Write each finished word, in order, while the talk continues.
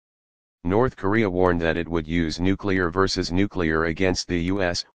North Korea warned that it would use nuclear versus nuclear against the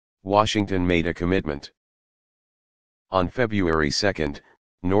US. Washington made a commitment. On February 2,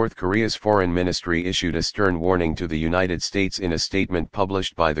 North Korea's foreign ministry issued a stern warning to the United States in a statement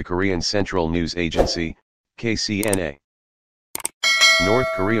published by the Korean Central News Agency, KCNA. North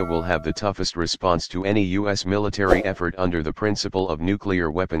Korea will have the toughest response to any U.S. military effort under the principle of nuclear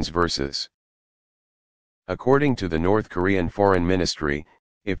weapons versus. According to the North Korean Foreign Ministry,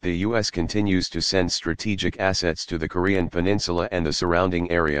 if the U.S. continues to send strategic assets to the Korean Peninsula and the surrounding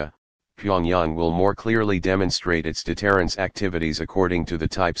area, Pyongyang will more clearly demonstrate its deterrence activities according to the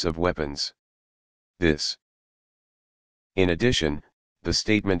types of weapons. This. In addition, the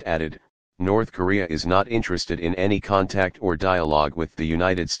statement added, North Korea is not interested in any contact or dialogue with the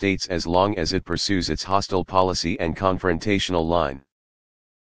United States as long as it pursues its hostile policy and confrontational line.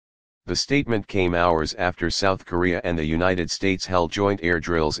 The statement came hours after South Korea and the United States held joint air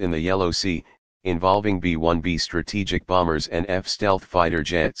drills in the Yellow Sea, involving B-1B strategic bombers and F-stealth fighter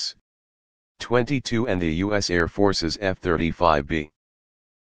jets. 22 and the U.S. Air Force's F-35B.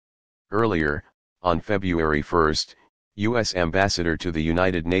 Earlier, on February 1, U.S. Ambassador to the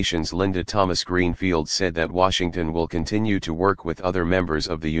United Nations Linda Thomas-Greenfield said that Washington will continue to work with other members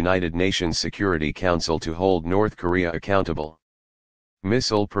of the United Nations Security Council to hold North Korea accountable.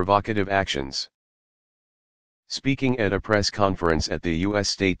 Missile provocative actions. Speaking at a press conference at the U.S.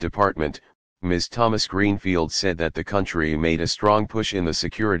 State Department, Ms. Thomas-Greenfield said that the country made a strong push in the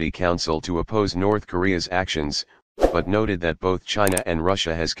Security Council to oppose North Korea's actions, but noted that both China and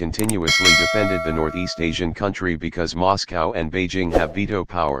Russia has continuously defended the Northeast Asian country because Moscow and Beijing have veto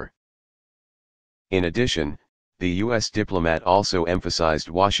power. In addition, the U.S. diplomat also emphasized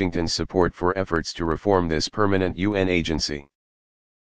Washington's support for efforts to reform this permanent UN agency.